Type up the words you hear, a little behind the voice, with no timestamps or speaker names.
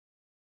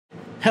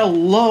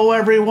Hello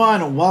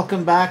everyone,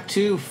 welcome back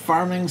to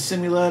Farming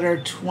Simulator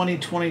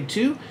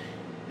 2022.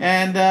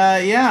 And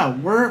yeah,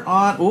 we're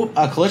on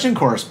a collision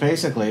course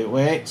basically.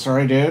 Wait,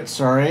 sorry dude,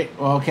 sorry.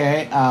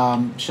 Okay,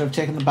 should have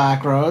taken the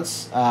back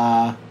roads.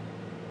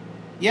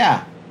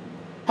 Yeah.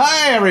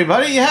 Hi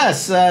everybody,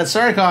 yes,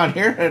 Sargon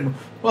here and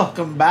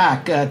welcome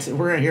back.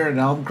 We're here in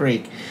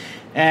Elmcreek.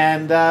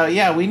 And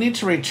yeah, we need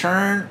to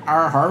return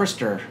our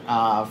harvester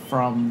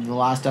from the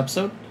last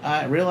episode.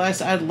 I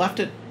realized I'd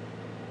left it,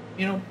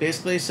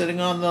 basically sitting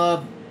on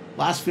the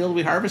last field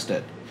we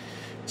harvested.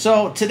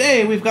 So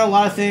today we've got a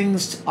lot of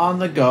things on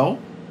the go.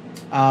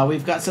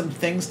 We've got some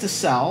things to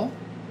sell,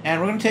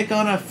 and we're going to take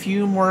on a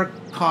few more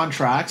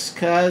contracts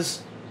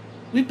because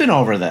we've been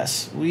over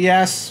this.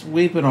 Yes,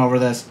 we've been over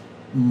this.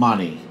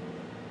 Money.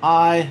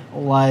 I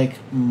like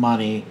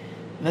money.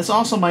 And this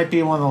also might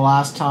be one of the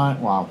last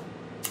time, well,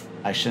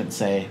 I shouldn't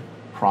say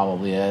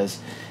probably is.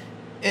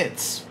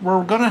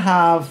 We're going to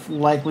have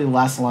likely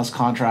less and less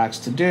contracts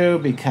to do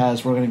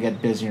because we're going to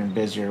get busier and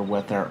busier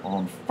with our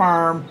own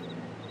farm.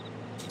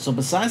 So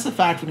besides the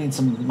fact we need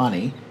some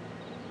money,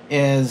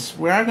 is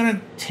we are going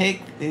to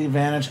take the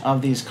advantage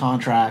of these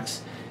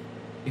contracts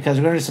because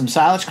we're going to do some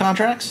silage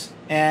contracts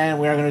and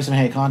we are going to do some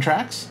hay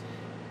contracts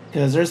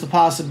because there's the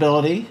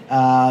possibility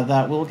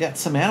that we'll get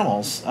some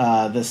animals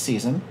this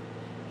season.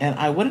 And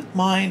I wouldn't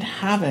mind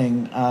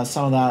having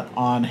some of that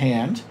on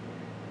hand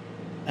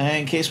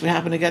in case we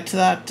happen to get to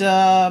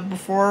that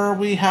before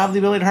we have the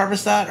ability to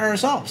harvest that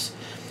ourselves.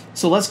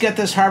 So let's get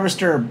this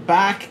harvester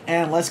back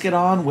and let's get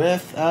on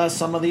with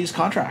some of these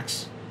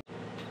contracts.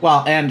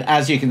 Well, and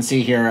as you can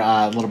see here,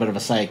 a little bit of a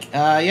psych.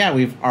 Yeah,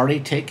 we've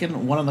already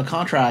taken one of the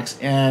contracts,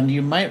 and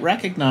you might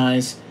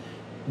recognize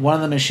one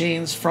of the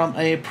machines from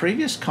a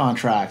previous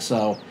contract.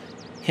 So,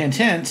 hint,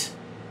 hint,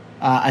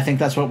 I think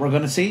that's what we're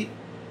going to see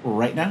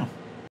right now.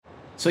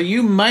 So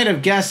you might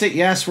have guessed it.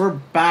 Yes, we're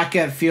back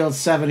at field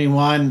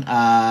 71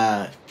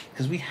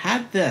 because we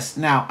had this.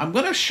 Now, I'm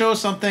going to show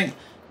something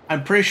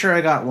I'm pretty sure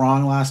I got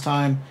wrong last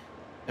time.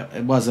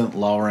 It wasn't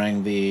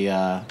lowering the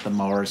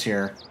mowers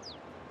here.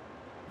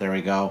 There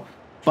we go.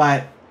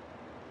 But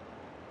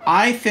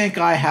I think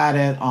I had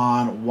it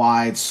on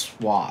wide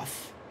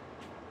swath.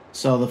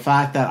 So the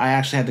fact that I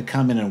actually had to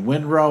come in and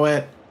windrow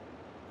it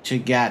to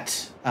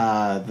get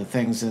the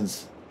things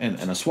in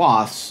a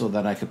swath so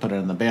that I could put it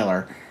in the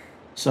baler.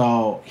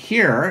 So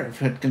here,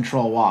 if I hit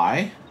Control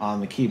Y on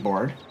the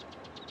keyboard,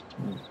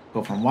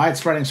 go from wide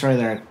spreading, sorry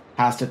there,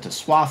 past it to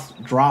swath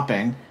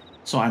dropping.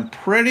 So I'm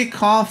pretty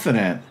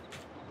confident,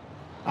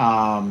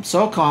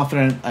 so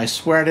confident, I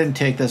swear I didn't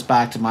take this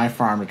back to my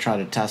farm to try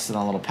to test it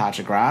on a little patch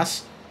of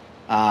grass.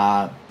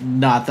 Not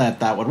that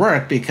that would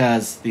work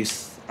because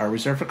these are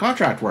reserved for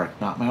contract work,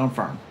 not my own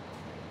farm.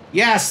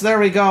 Yes, there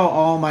we go.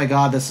 Oh my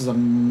God, this is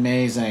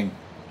amazing.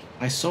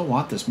 I so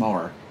want this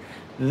mower.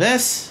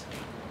 This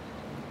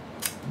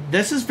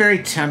is very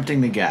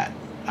tempting to get,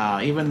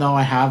 even though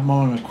I have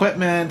mowing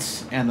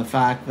equipment and the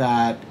fact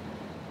that,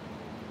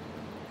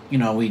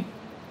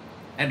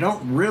 I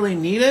don't really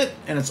need it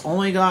and it's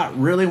only got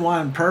really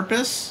one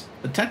purpose,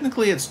 but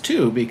technically it's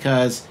two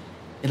because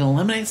it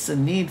eliminates the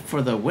need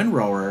for the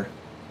windrower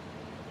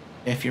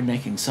if you're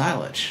making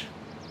silage.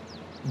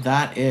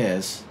 That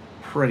is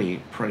pretty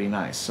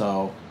nice.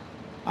 So,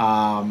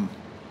 gotta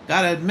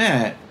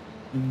admit,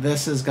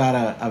 this has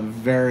got a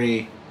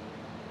very,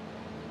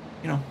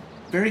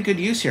 very good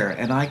use here,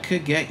 and I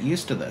could get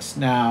used to this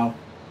now.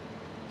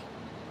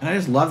 And I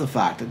just love the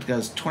fact that it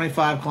goes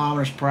 25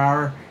 kilometers per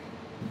hour,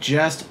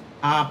 just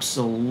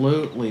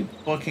absolutely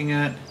booking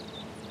it.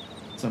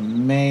 It's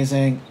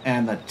amazing.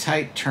 And the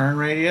tight turn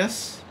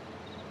radius,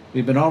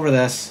 we've been over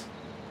this,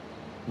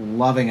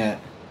 loving it.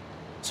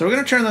 So we're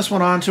going to turn this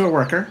one on to a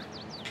worker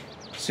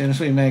as soon as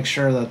we make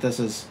sure that this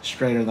is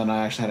straighter than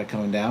I actually had it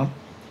coming down.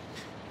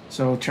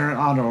 So turn it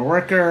on to a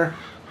worker.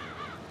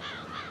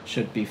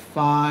 Should be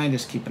fine.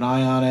 Just keep an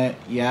eye on it.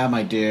 Yeah,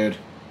 my dude.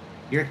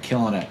 You're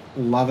killing it.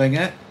 Loving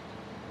it.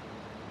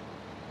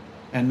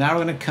 And now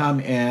we're going to come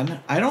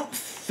in. I don't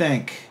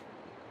think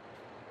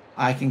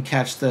I can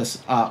catch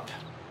this up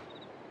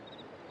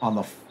on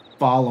the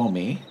follow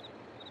me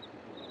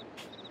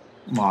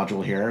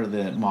module here,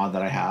 the mod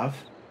that I have.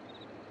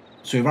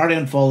 So we've already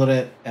unfolded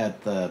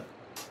it. The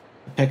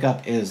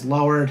pickup is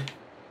lowered.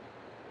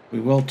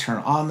 We will turn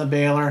on the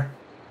baler.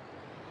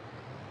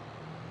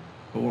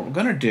 But what we're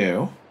going to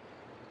do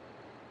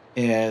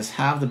is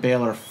have the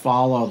baler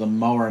follow the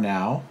mower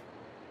now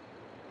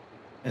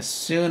as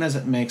soon as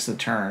it makes the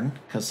turn,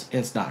 because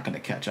it's not going to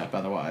catch up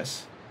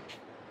otherwise.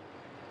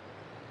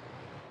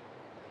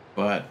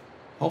 But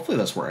hopefully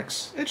this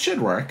works. It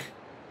should work.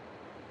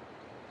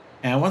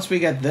 And once we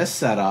get this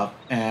set up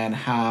and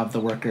have the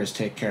workers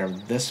take care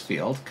of this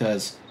field,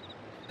 because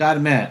gotta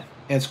admit,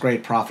 it's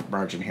great profit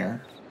margin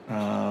here.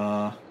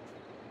 There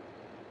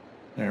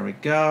we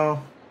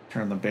go.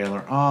 Turn the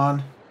baler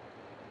on.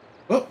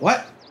 Oh,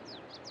 what?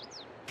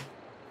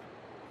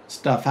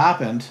 Stuff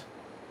happened.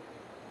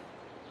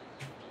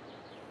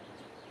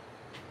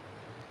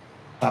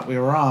 Thought we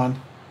were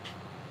on.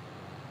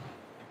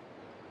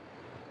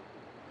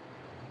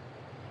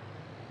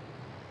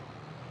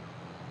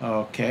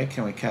 Okay,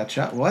 can we catch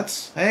up?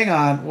 What's... Hang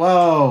on.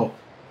 Whoa.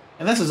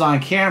 And this is on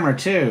camera,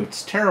 too.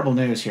 It's terrible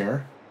news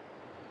here.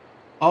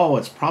 Oh,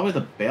 it's probably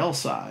the bale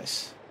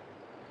size.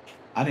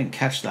 I didn't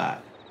catch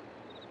that.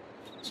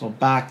 So we'll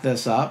back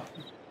this up.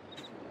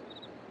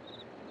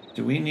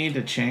 Do we need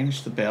to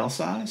change the bale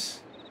size?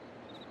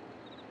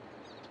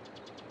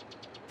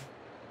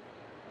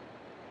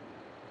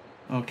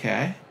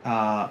 Okay.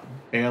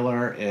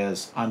 Baler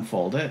is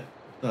unfolded.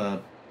 Yeah,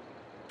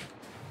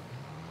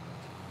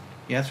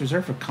 it's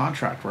reserved for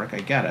contract work.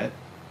 I get it.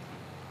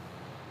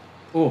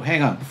 Oh,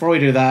 hang on. Before we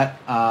do that,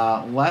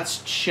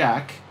 let's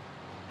check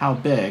how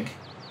big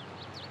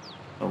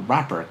the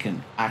wrapper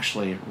can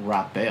actually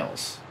wrap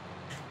bales.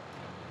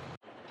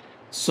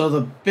 So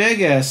the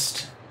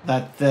biggest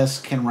that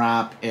this can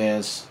wrap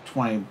is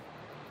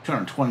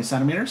 220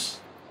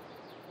 centimeters.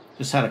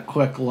 Just had a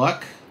quick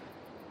look.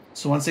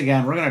 So once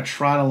again, we're going to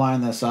try to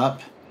line this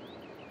up.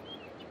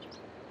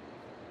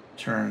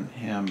 Turn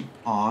him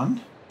on.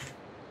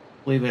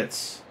 I believe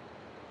it's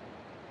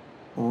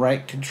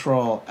right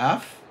control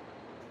F.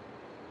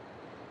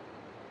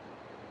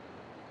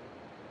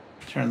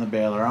 Turn the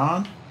baler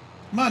on.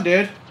 Come on,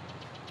 dude.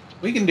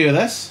 We can do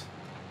this.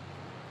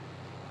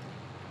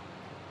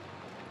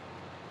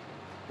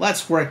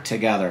 Let's work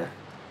together.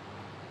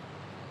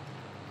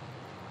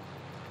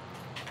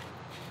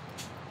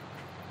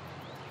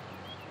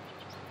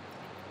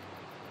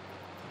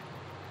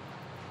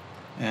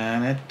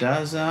 And it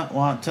doesn't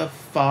want to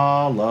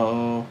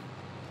follow.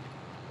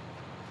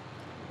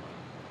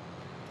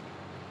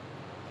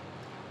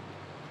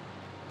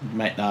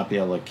 Might not be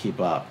able to keep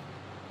up.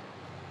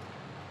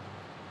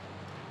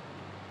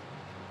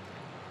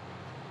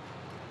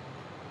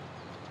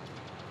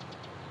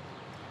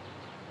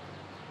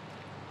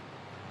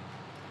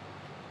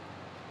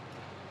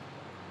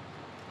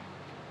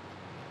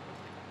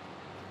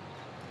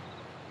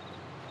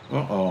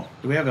 Uh-oh.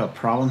 Do we have a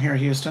problem here,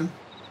 Houston?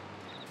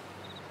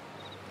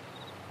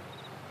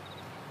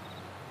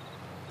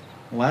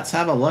 Let's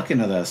have a look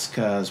into this,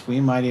 because we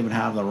might even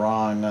have the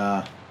wrong...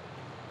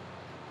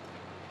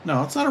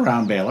 No, it's not a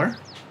round baler.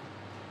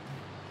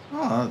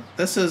 Oh,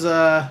 this is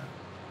a...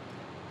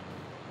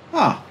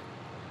 Huh.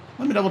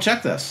 Let me double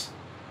check this.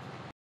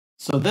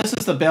 So this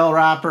is the bale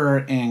wrapper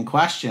in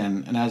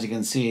question, and as you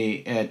can see,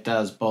 it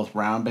does both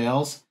round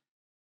bales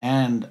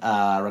and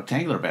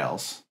rectangular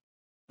bales.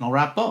 And I'll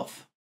wrap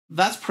both.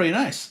 That's pretty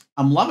nice.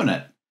 I'm loving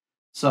it.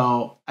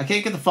 So I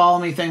can't get the follow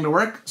me thing to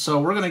work, so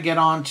we're going to get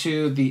on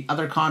to the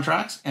other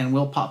contracts, and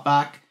we'll pop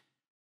back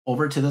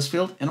over to this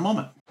field in a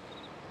moment.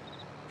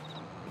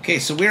 Okay,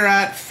 so we're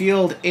at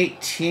field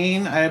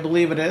 18, I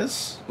believe it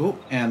is. Ooh,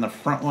 and the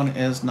front one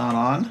is not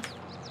on.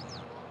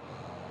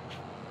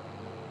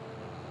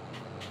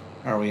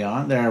 Are we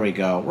on? There we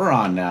go. We're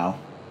on now.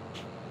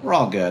 We're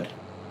all good.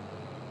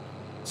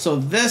 So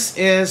this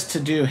is to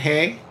do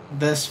hay,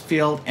 this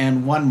field,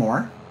 and one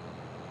more.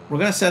 We're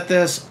going to set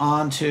this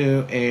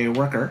onto a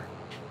worker,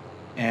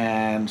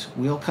 and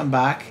we'll come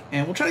back,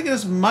 and we'll try to get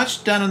as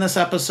much done in this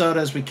episode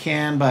as we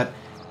can, but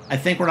I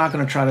think we're not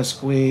going to try to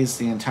squeeze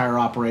the entire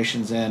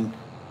operations in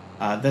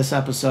this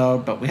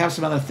episode, but we have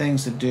some other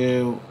things to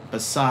do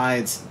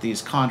besides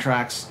these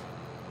contracts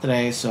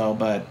today, so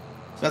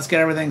let's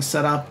get everything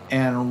set up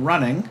and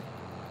running.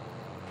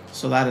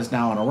 So that is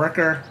now on a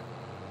worker.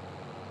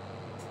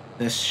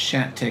 This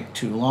shan't take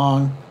too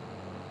long.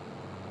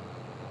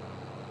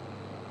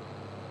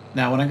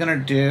 Now what I'm going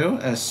to do,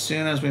 as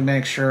soon as we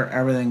make sure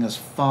everything is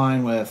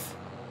fine with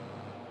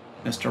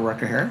Mr.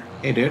 Worker here.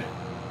 Hey, dude.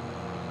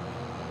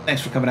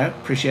 Thanks for coming out.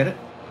 Appreciate it.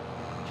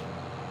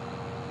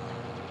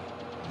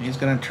 He's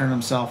going to turn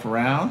himself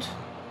around.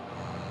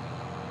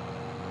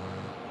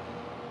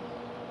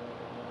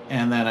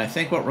 And then I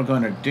think what we're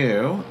going to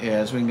do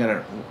is we can get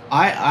it...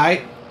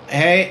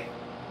 Hey,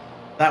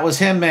 that was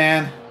him,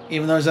 man.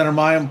 Even though he's under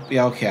my...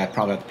 Yeah, okay, I'd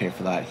probably have to pay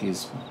for that.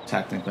 He's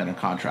technically in a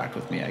contract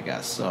with me, I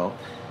guess, so...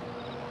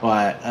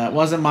 But it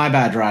wasn't my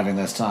bad driving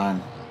this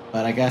time.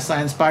 But I guess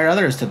I inspire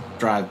others to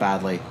drive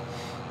badly.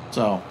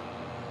 So,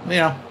 you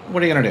know,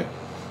 what are you going to do?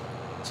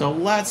 So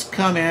let's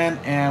come in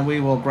and we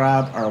will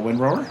grab our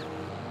windrower.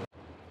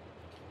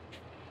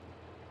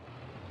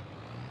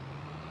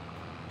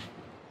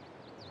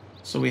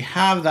 So we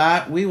have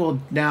that. We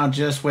will now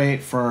just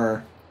wait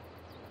for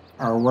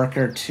our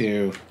worker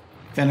to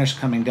finish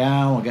coming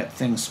down. We'll get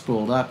things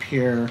spooled up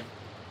here.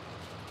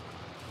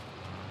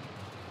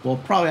 We'll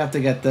probably have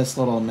to get this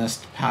little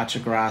missed patch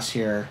of grass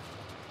here.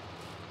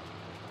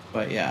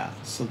 But yeah,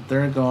 so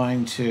they're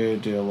going to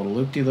do a little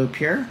loop-de-loop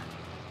here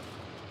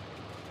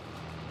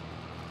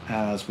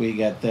as we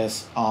get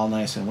this all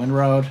nice and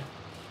windrowed.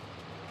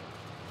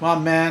 Come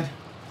on, man.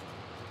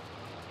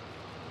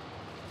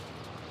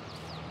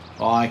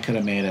 Oh, I could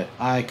have made it.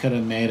 I could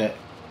have made it.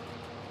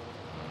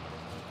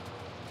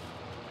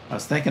 I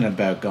was thinking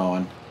about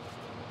going.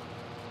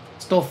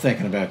 Still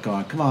thinking about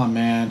going. Come on,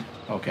 man.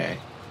 Okay.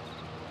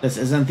 This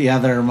isn't the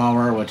other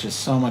mower, which is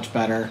so much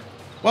better.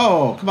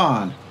 Whoa, come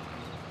on.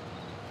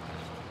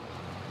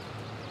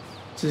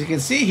 So as you can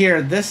see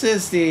here, this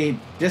is the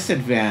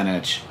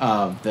disadvantage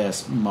of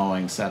this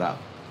mowing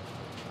setup.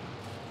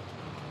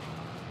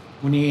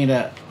 We need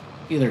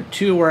either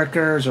 2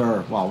 workers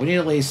or, well, we need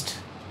at least,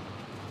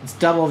 it's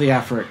double the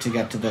effort to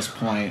get to this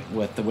point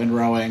with the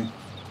windrowing.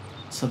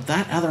 So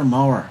that other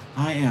mower,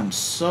 I am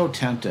so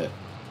tempted.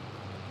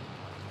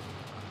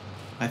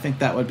 I think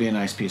that would be a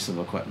nice piece of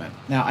equipment.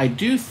 Now, I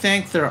do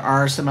think there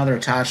are some other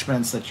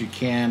attachments that you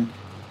can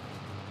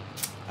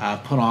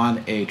put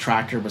on a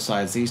tractor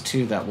besides these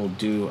 2 that will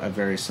do a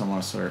very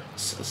similar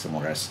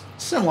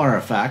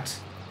effect.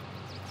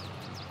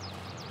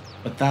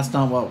 But that's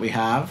not what we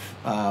have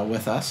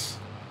with us.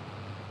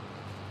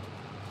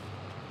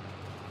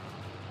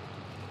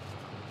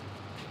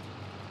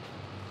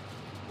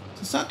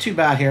 So it's not too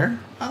bad here.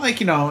 Like,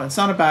 you know, it's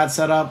not a bad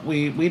setup.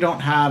 We don't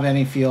have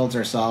any fields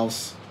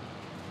ourselves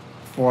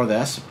for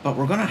this, but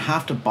we're going to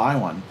have to buy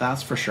one.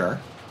 That's for sure.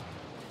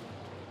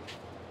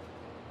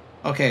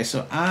 Okay,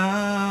 so,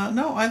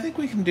 no, I think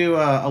we can do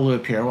a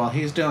loop here while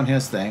he's doing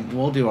his thing.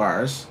 We'll do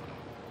ours.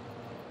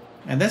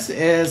 And this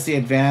is the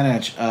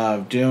advantage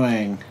of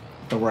doing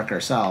the work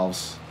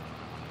ourselves.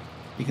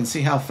 You can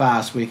see how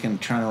fast we can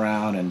turn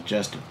around and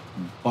just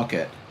book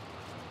it.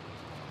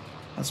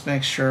 Let's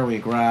make sure we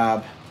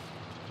grab,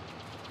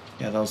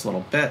 yeah, those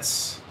little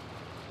bits.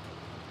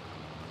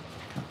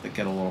 Have to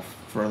get a little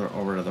further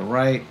over to the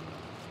right.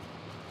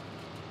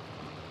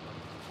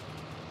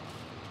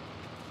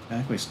 I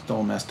think we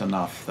still missed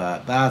enough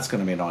that that's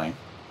going to be annoying.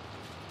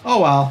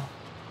 Oh well.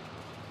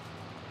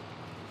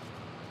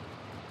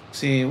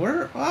 See,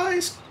 well,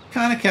 he's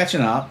kind of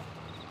catching up.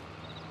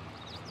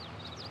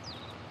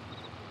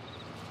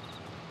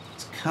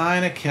 It's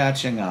kind of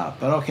catching up.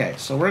 But okay,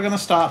 so we're going to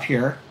stop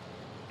here.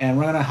 And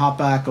we're going to hop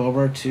back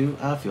over to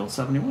field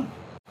 71.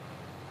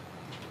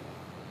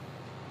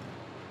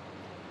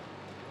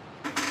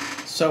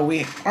 So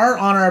we are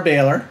on our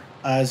baler,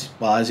 as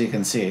well as you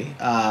can see.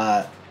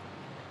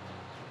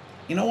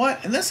 You know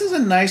what? And this is a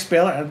nice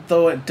baler,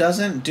 though it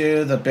doesn't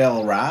do the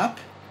bale wrap.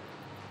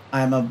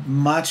 I'm a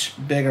much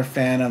bigger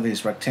fan of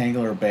these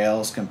rectangular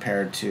bales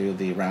compared to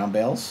the round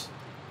bales,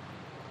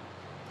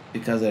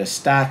 because they're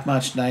stacked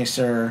much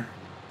nicer.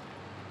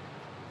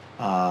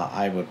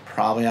 I would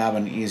probably have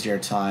an easier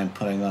time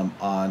putting them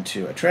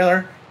onto a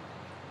trailer.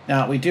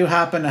 Now, we do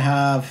happen to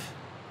have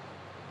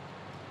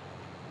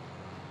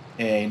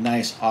a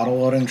nice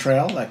auto-loading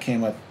trailer that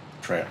came with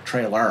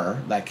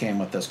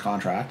this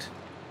contract.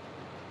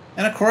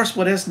 And of course,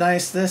 what is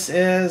nice, this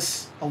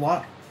is a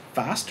lot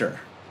faster.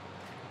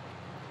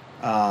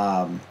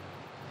 Well,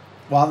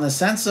 in the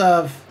sense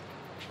of,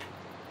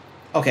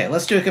 okay,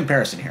 let's do a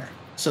comparison here.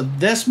 So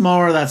this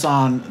mower that's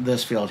on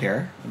this field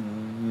here,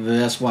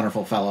 this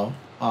wonderful fellow,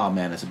 oh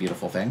man, it's a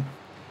beautiful thing.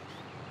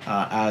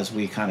 As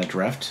we kind of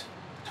drift,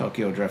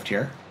 Tokyo drift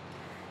here,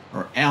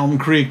 or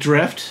Elmcreek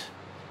drift.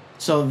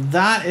 So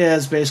that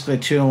is basically a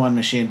 2-in-1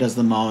 machine. It does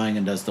the mowing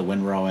and does the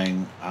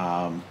windrowing.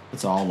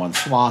 It's all in one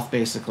swath,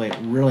 basically.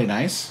 Really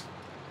nice.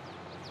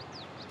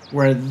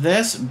 Where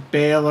this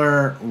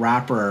baler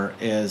wrapper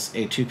is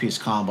a 2-piece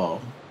combo.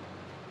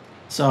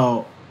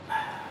 So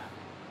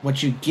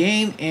what you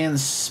gain in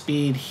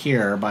speed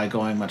here by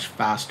going much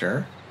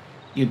faster,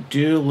 you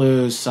do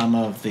lose some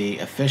of the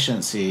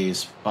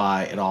efficiencies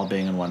by it all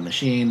being in one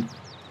machine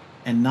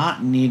and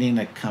not needing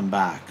to come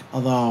back.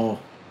 Although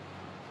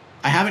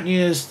I haven't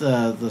used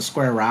the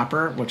square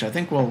wrapper, which I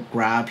think we'll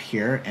grab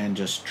here and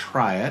just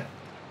try it,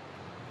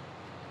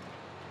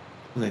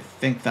 because I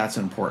think that's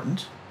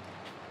important.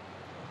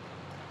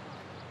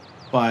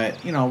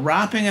 But, you know,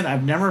 wrapping it,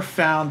 I've never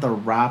found the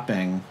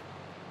wrapping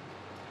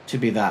to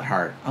be that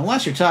hard.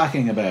 Unless you're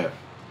talking about,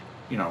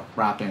 you know,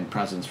 wrapping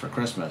presents for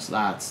Christmas.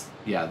 That's,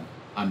 yeah,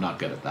 I'm not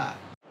good at that.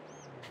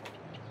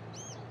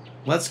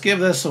 Let's give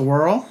this a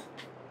whirl.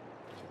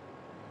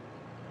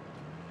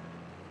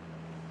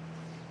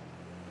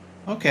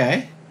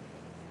 Okay.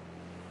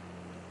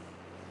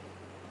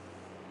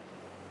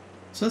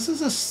 So this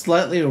is a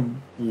slightly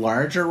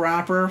larger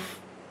wrapper,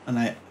 and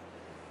at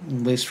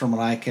least from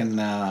what I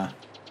can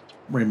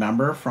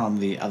remember from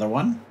the other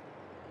one,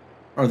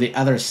 or the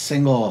other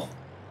single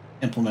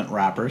implement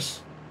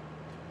wrappers.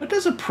 It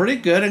does a pretty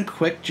good and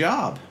quick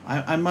job,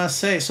 I must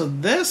say. So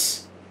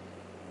this,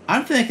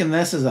 I'm thinking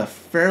this is a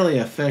fairly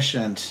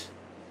efficient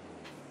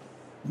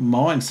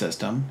mowing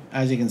system.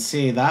 As you can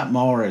see, that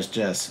mower is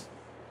just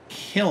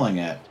killing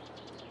it.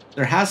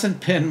 There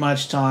hasn't been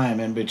much time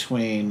in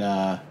between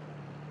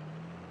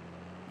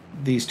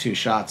these two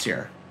shots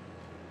here.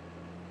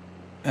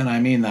 And I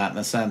mean that in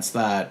the sense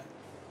that,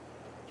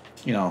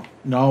 you know,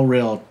 no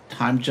real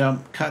time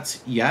jump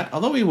cuts yet,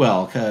 although we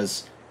will,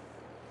 because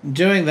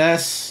doing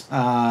this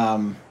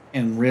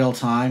in real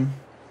time,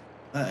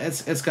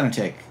 it's going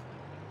to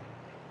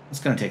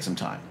take some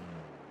time.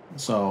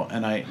 So,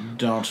 and I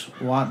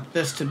don't want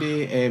this to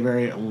be a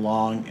very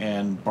long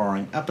and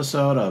boring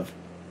episode of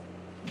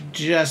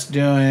just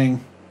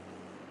doing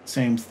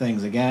same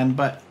things again,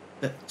 but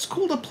it's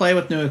cool to play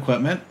with new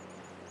equipment.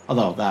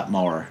 Although that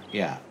mower,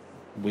 yeah,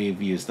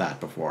 we've used that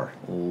before.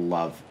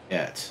 Love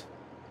it.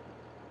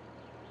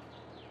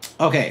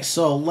 Okay,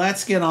 so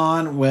let's get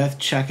on with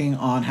checking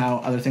on how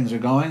other things are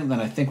going. Then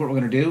I think what we're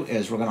going to do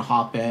is we're going to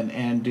hop in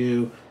and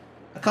do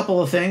a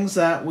couple of things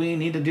that we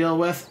need to deal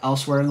with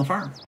elsewhere in the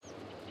farm.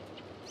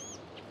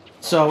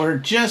 So we're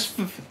just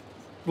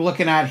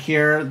looking at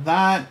here,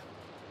 that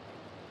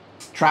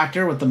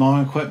tractor with the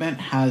mowing equipment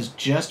has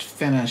just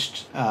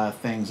finished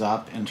things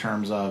up in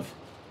terms of,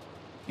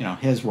 you know,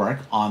 his work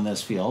on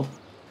this field.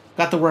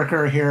 Got the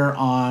worker here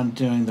on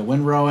doing the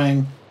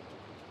windrowing.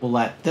 We'll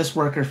let this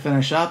worker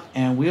finish up,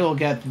 and we'll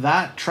get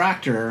that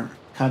tractor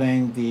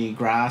cutting the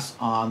grass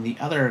on the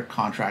other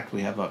contract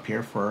we have up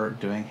here for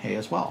doing hay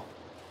as well.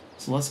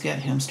 So let's get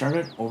him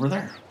started over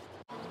there.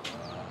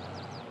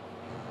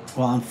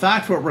 Well, in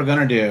fact, what we're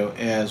going to do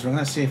is we're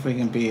going to see if we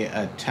can be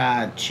a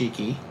tad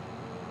cheeky.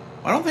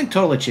 I don't think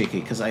totally cheeky,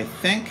 because I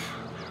think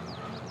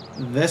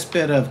this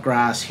bit of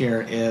grass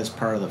here is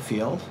part of the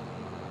field,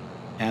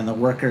 and the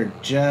worker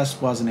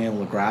just wasn't able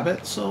to grab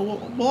it. So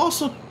we'll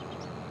also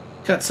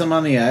cut some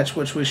on the edge,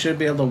 which we should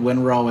be able to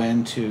windrow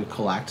in to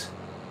collect.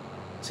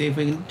 See if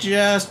we can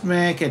just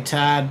make a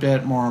tad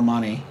bit more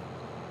money,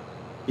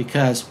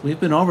 because we've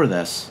been over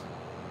this.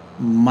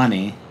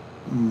 Money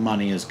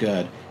is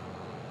good.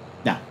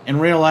 Now, in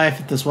real life,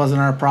 if this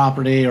wasn't our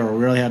property, or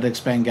we really had to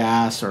expend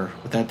gas, or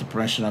without the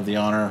permission of the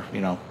owner,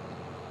 you know,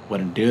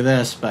 wouldn't do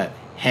this. But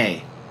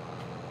hey,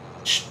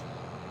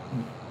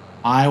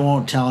 I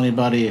won't tell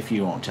anybody if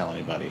you won't tell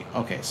anybody.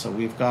 Okay, so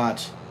we've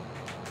got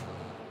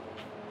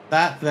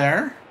that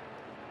there.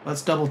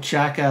 Let's double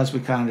check as we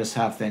kind of just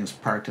have things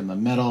parked in the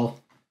middle.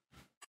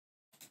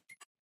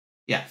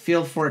 Yeah,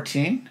 field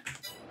 14.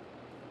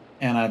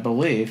 And I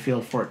believe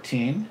field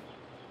 14.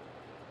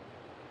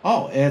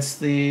 Oh, it's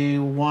the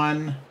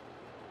one.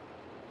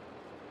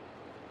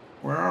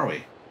 Where are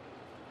we?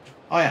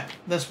 Oh yeah,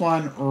 this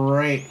one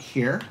right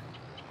here.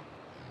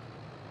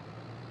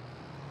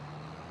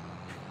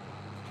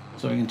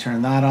 So we can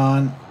turn that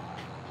on.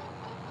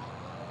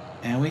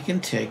 And we can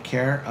take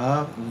care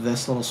of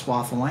this little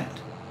swath of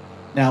land.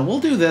 Now we'll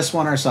do this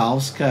one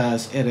ourselves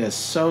because it is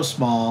so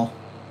small.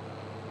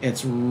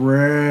 It's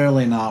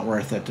really not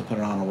worth it to put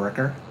it on a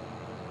worker.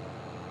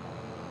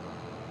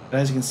 But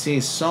as you can see,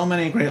 so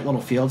many great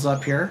little fields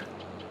up here.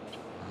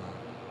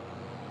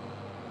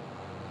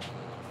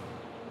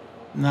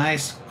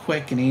 Nice,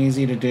 quick, and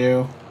easy to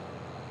do.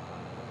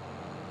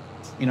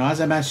 You know,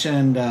 as I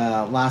mentioned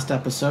last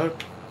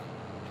episode,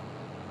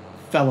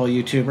 fellow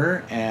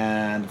YouTuber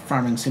and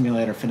farming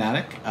simulator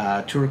fanatic,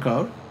 Tour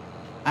Code,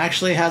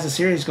 actually has a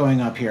series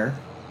going up here.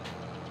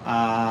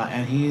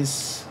 And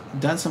he's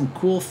done some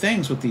cool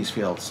things with these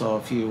fields. So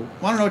if you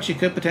want to know what you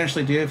could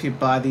potentially do if you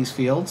buy these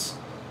fields,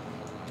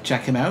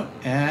 check him out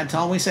and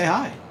tell him we say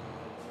hi.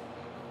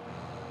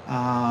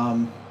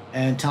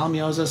 And tell him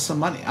he owes us some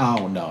money.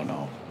 Oh,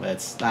 no.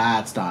 That's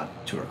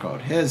not Tour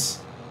Code.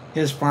 His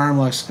farm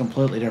looks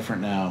completely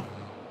different now.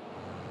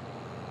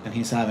 And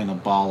he's having a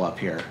ball up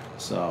here.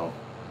 So,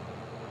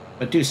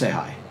 but do say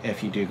hi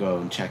if you do go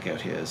and check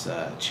out his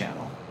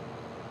channel.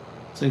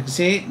 So you can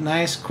see,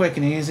 nice, quick,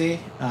 and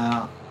easy.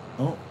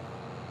 Oh,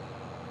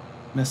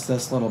 missed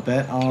this little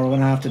bit. Oh, we're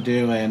going to have to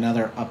do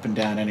another up and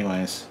down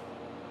anyways,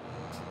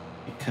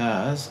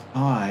 because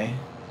I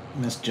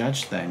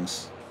misjudged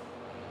things,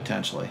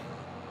 potentially.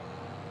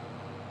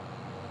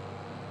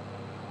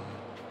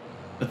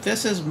 But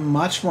this is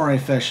much more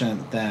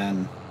efficient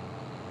than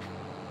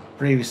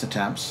previous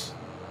attempts.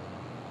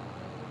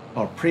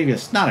 Or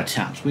previous, not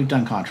attempts, we've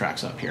done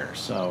contracts up here,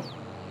 so.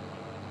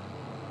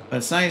 But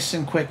it's nice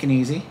and quick and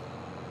easy.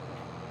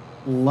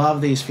 Love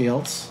these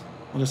fields.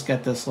 We'll just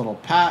get this little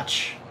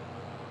patch.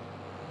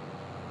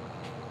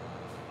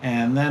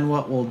 And then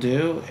what we'll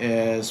do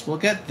is we'll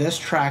get this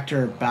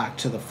tractor back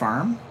to the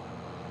farm.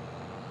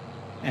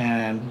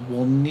 And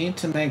we'll need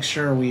to make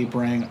sure we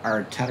bring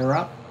our tedder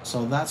up.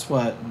 So that's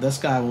what this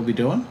guy will be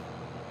doing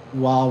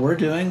while we're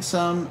doing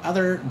some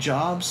other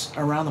jobs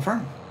around the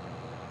farm.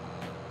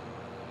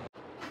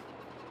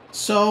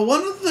 So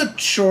one of the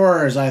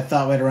chores I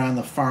thought we'd around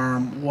the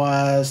farm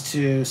was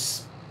to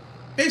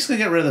basically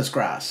get rid of this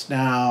grass.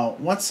 Now,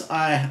 once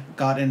I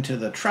got into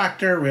the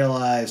tractor,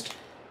 realized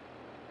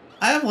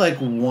I have like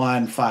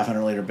one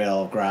 500-liter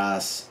bale of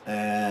grass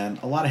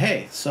and a lot of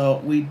hay. So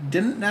we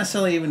didn't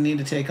necessarily even need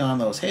to take on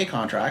those hay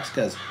contracts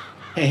because,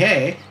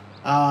 hey,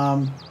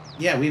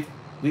 yeah,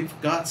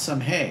 we've got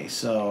some hay.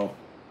 So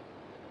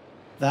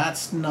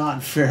that's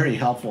not very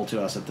helpful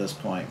to us at this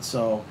point.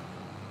 So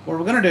what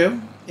we're going to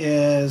do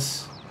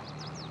is,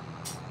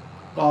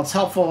 well, it's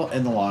helpful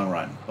in the long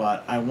run,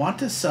 but I want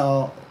to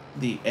sell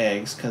the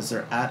eggs because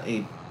they're at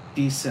a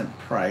decent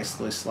price,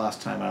 at least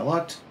last time I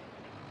looked.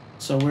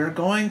 So we're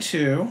going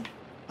to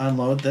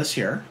unload this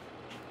here.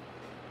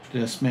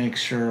 Just make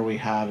sure we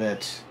have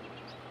it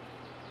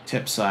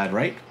tip side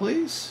right,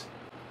 please.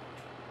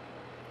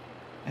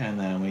 And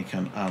then we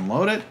can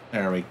unload it.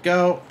 There we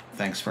go.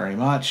 Thanks very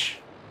much.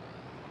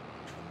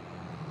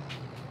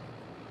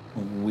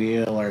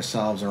 Wheel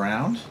ourselves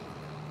around. You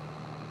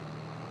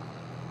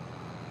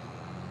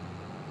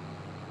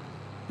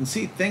can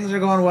see things are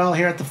going well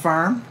here at the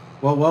farm.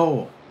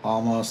 Whoa,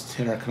 almost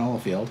hit our canola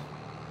field.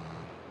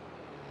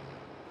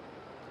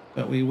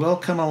 But we will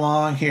come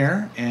along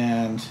here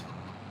and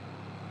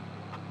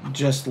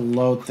just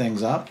load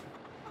things up.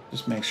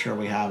 Just make sure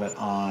we have it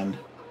on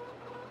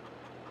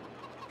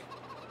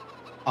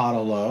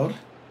auto load.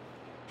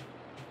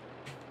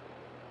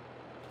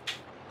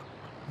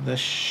 This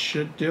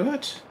should do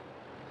it.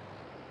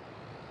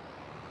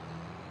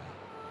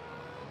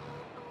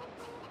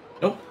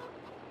 Nope.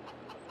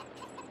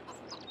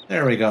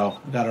 There we go.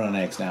 We got it on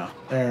eggs now.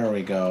 There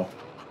we go.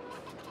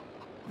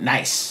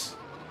 Nice.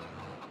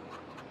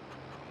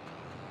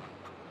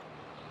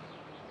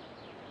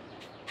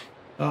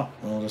 Oh,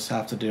 we'll just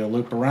have to do a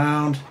loop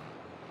around.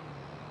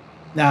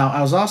 Now,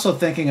 I was also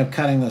thinking of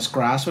cutting this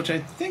grass, which I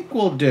think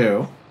we'll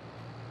do.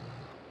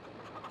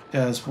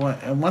 Because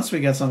once we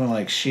get something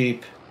like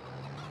sheep,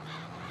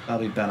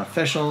 that'll be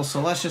beneficial.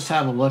 So let's just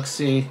have a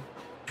look-see.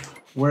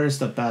 Where's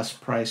the best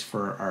price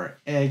for our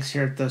eggs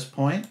here at this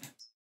point?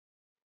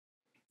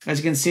 As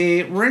you can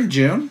see, we're in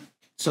June.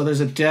 So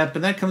there's a dip,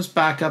 and then it comes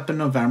back up in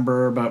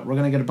November, but we're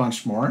going to get a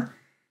bunch more.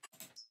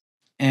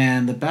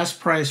 And the best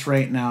price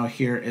right now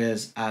here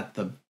is at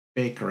the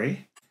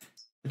bakery,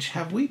 which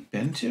have we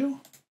been to?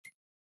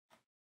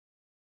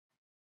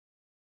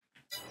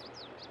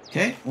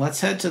 Okay,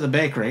 let's head to the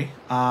bakery.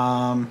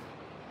 Don't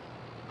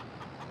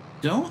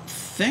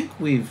think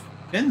we've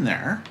been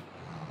there.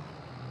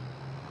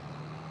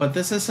 But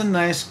this is some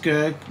nice,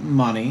 good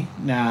money.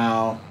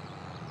 Now,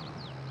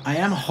 I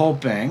am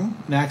hoping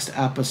next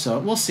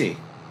episode, we'll see.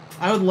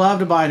 I would love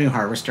to buy a new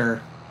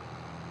harvester.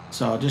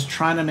 So just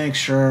trying to make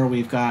sure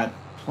we've got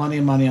plenty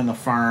of money on the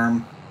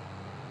farm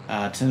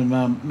to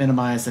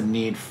minimize the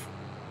need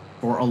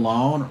for a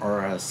loan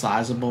or a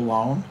sizable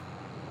loan.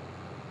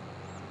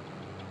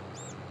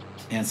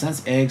 And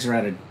since eggs are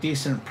at a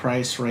decent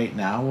price right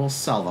now, we'll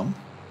sell them.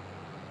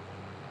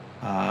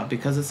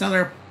 Because it's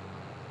another,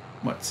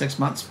 what, 6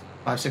 months?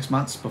 5-6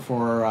 months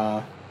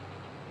before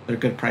they're a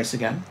good price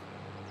again.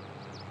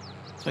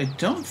 So I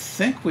don't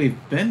think we've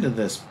been to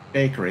this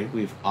bakery.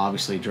 We've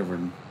obviously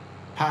driven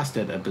past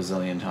it a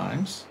bazillion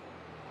times.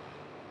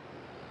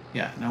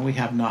 Yeah, no, we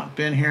have not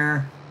been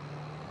here.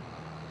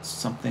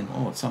 Something,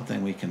 oh, it's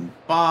something we can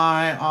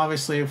buy,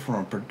 obviously, from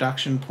a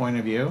production point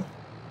of view.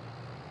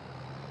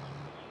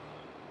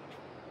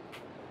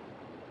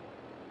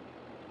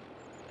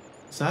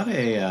 Is that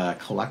a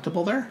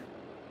collectible there?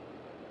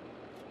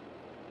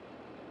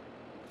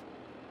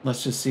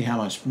 Let's just see how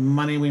much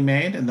money we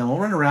made, and then we'll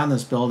run around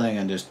this building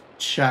and just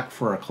check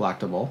for a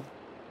collectible.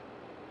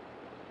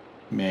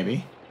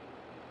 Maybe.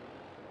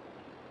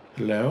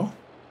 Hello?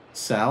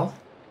 Sell?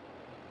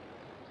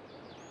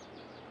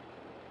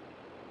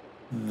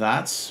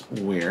 That's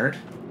weird.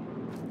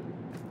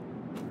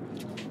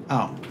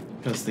 Oh,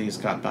 because these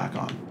got back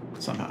on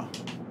somehow.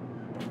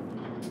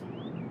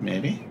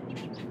 Maybe?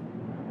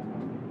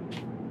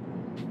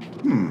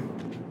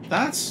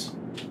 That's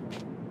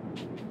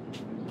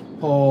a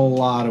whole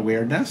lot of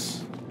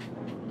weirdness.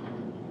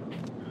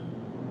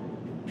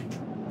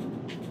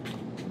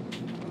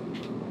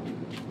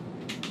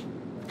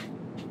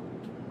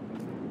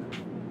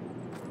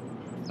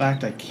 In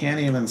fact, I can't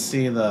even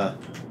see the...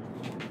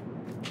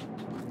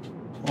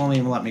 Won't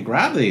even let me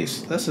grab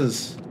these. This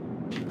is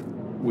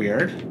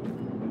weird.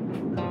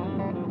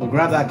 We'll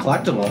grab that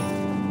collectible.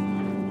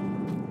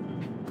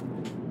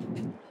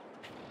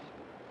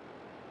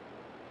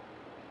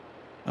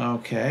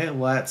 Okay,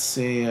 let's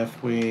see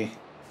if we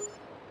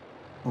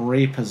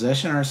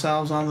reposition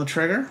ourselves on the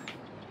trigger.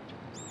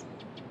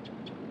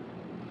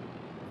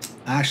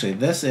 Actually,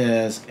 this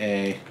is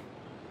a...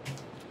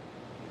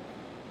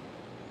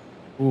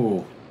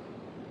 Ooh.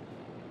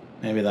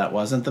 Maybe that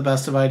wasn't the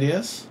best of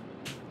ideas.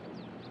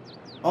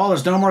 Oh,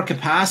 there's no more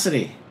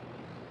capacity.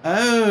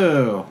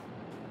 Oh.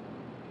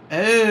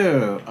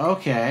 Oh,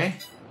 okay.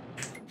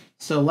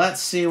 So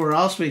let's see where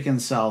else we can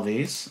sell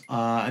these.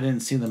 I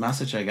didn't see the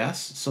message, I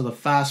guess. So the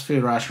fast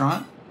food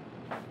restaurant.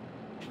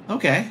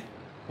 Okay.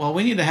 Well,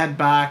 we need to head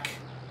back.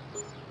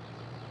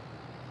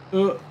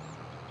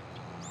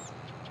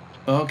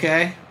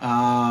 Okay.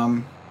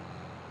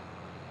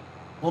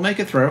 We'll make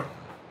it through.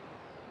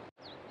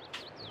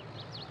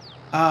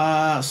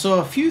 So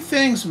a few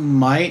things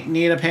might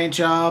need a paint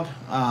job,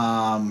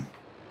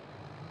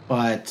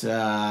 but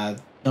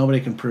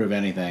nobody can prove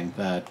anything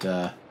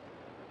that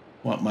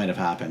what might have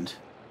happened.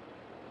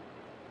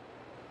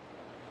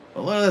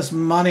 But look at this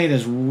money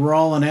just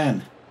rolling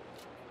in.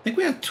 I think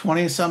we have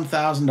 $20-some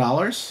thousand,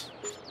 and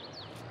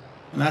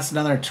that's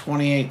another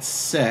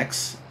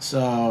 28.6.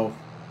 So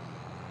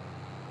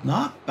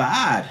not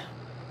bad,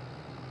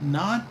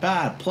 not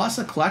bad. Plus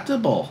a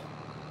collectible.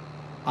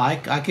 I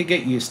could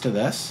get used to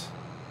this,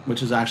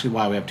 which is actually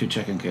why we have 2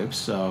 chicken coops.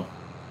 So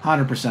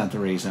 100% the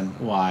reason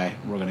why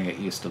we're going to get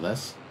used to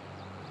this.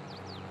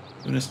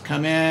 We'll just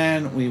come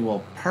in. We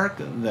will park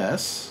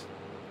this.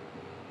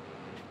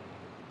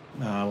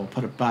 We'll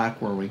put it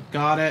back where we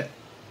got it.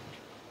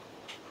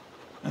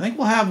 I think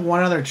we'll have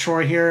one other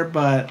chore here,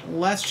 but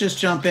let's just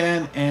jump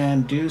in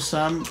and do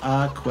some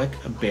quick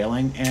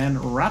baling and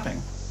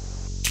wrapping.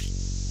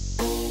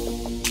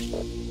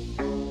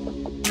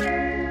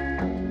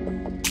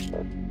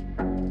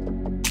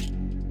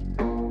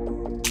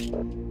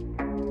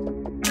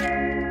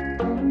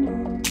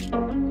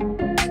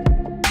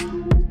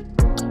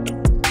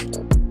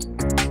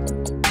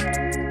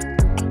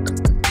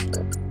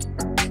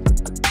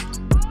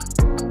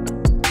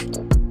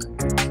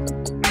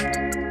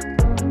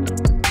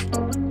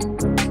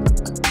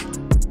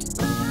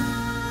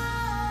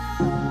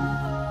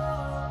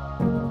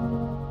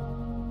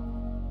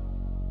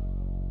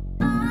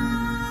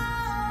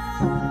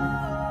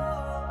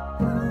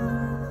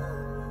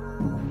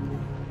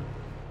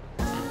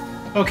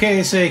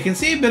 Okay, so you can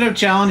see a bit of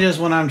challenges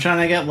when I'm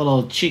trying to get a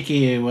little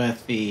cheeky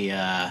with the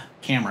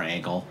camera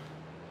angle.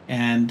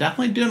 And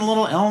definitely doing a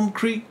little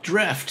Elmcreek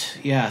drift.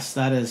 Yes,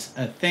 that is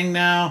a thing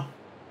now.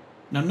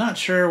 And I'm not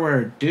sure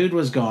where dude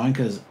was going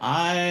because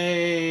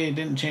I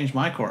didn't change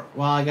my course.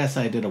 Well, I guess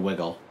I did a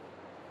wiggle.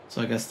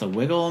 So I guess the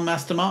wiggle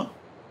messed him up.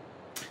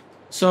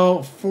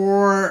 So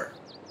for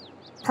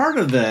part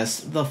of this,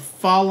 the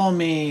follow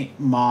me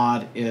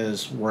mod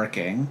is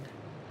working.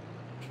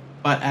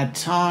 But at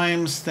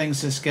times,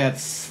 things just get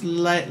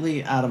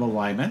slightly out of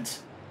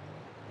alignment.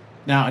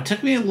 Now, it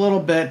took me a little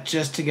bit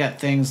just to get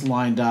things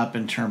lined up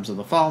in terms of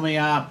the Follow Me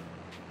app.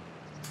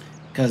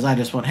 Because I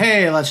just went,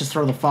 hey, let's just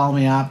throw the Follow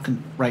Me app,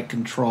 right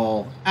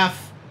Control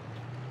F,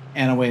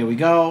 and away we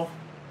go.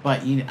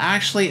 But you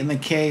actually, in the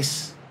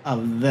case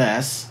of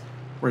this,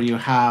 where you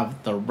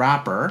have the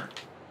wrapper,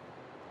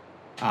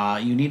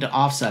 you need to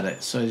offset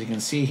it. So as you can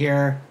see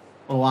here,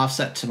 a little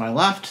offset to my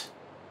left.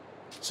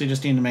 So you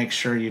just need to make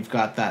sure you've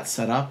got that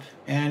set up.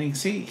 And you can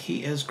see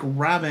he is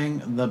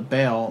grabbing the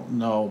bale,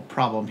 no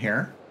problem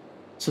here.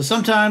 So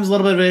sometimes a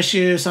little bit of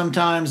issue,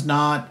 sometimes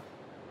not.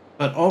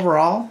 But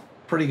overall,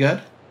 pretty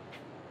good,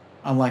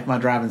 unlike my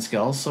driving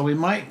skills. So we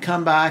might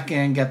come back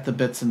and get the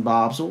bits and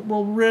bobs.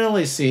 We'll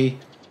really see.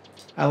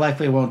 I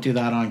likely won't do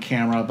that on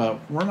camera,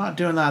 but we're not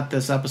doing that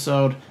this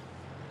episode.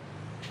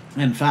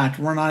 In fact,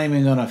 we're not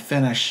even going to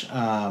finish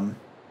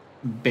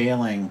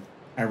baling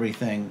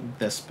everything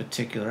this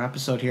particular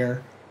episode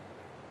here.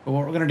 But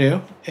what we're going to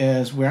do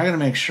is we are going to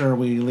make sure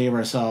we leave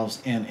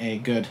ourselves in a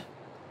good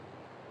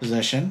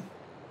position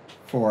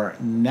for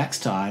next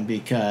time,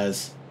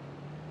 because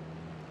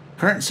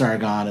current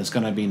Sargon is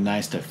going to be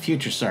nice to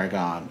future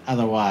Sargon.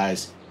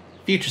 Otherwise,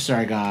 future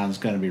Sargon is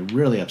going to be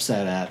really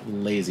upset at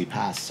lazy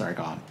past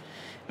Sargon.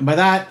 And by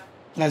that,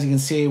 as you can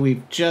see,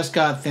 we've just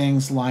got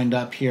things lined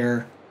up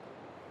here.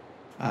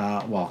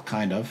 Well,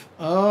 kind of.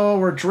 Oh,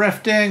 we're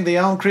drifting. The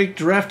Elmcreek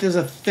drift is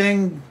a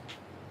thing.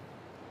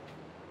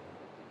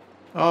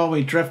 Oh,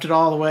 we drifted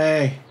all the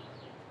way.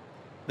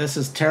 This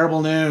is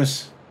terrible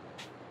news.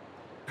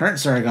 Current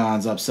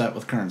Sargon's upset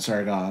with current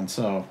Sargon,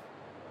 so.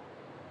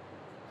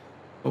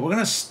 But we're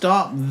going to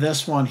stop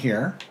this one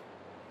here.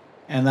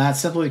 And that's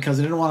simply because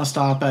I didn't want to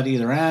stop at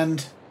either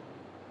end.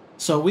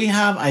 So we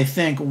have, I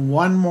think,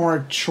 one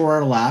more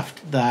chore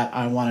left that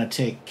I want to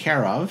take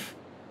care of.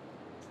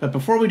 But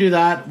before we do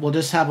that, we'll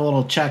just have a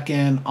little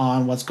check-in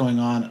on what's going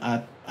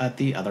on at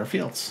the other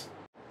fields.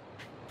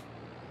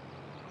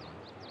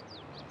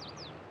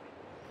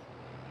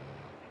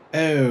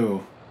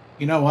 Oh,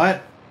 you know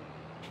what?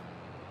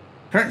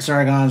 Current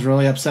Sargon's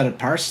really upset at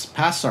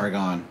past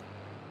Sargon.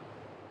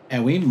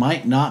 And we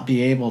might not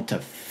be able to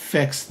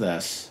fix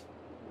this.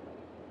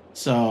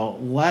 So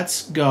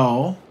let's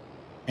go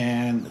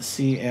and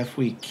see if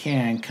we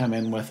can come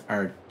in with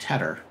our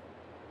tedder.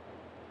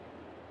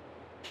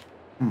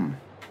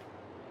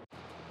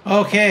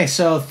 Okay,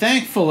 so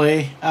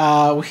thankfully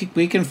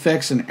we can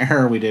fix an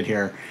error we did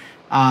here.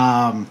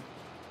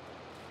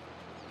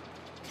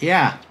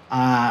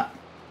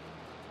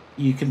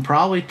 You can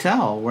probably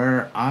tell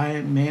where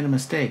I made a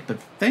mistake, but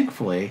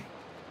thankfully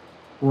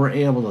we're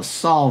able to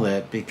solve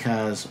it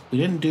because we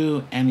didn't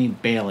do any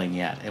baling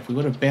yet. If we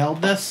would have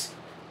baled this,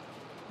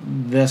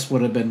 this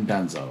would have been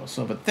donezo.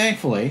 So, but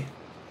thankfully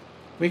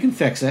we can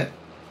fix it.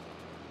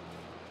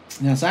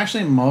 Now it's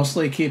actually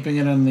mostly keeping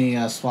it in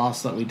the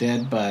swaths that we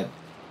did, but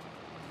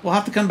we'll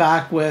have to come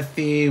back with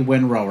the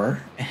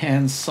windrower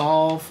and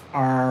solve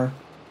our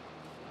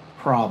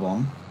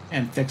problem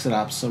and fix it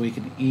up so we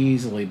can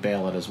easily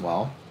bale it as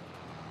well.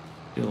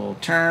 Do a little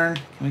turn.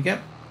 Can we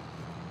get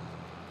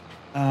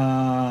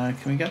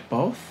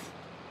both?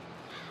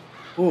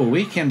 Ooh,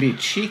 we can be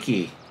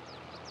cheeky.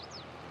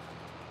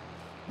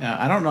 Yeah,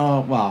 I don't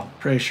know. Well,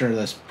 pretty sure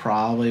this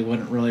probably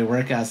wouldn't really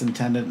work as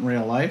intended in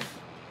real life.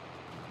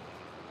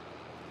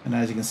 And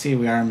as you can see,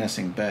 we are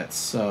missing bits.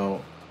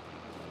 So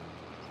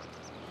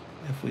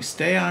if we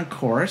stay on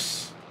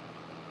course,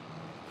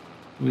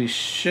 we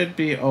should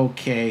be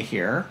okay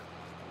here.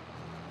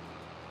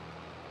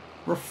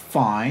 We're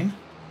fine.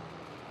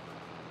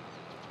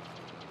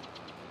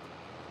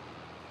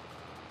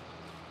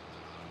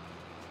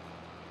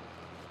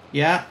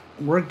 Yeah,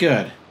 we're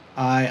good.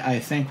 I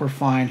think we're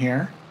fine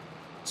here.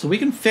 So we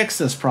can fix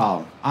this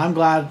problem. I'm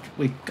glad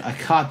I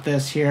caught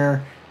this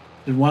here.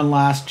 Did one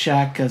last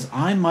check, because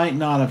I might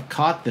not have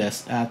caught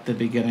this at the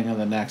beginning of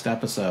the next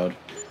episode.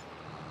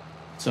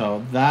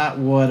 So that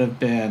would have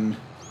been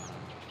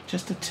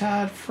just a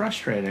tad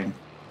frustrating.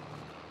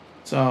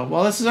 So,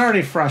 well, this is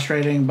already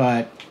frustrating,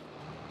 but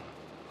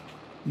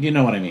you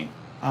know what I mean.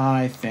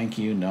 I think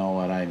you know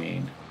what I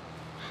mean.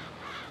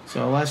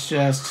 So let's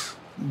just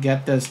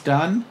get this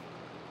done.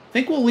 I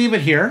think we'll leave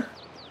it here.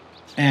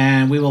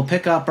 And we will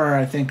pick up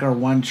our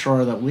one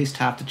chore that we at least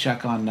have to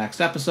check on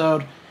next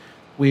episode.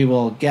 We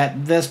will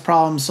get this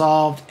problem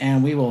solved,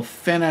 and we will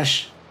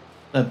finish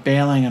the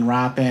baling and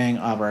wrapping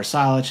of our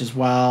silage as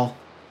well,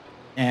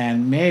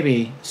 and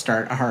maybe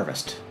start a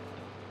harvest.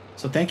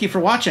 So thank you for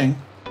watching,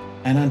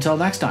 and until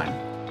next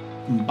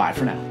time, bye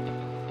for now.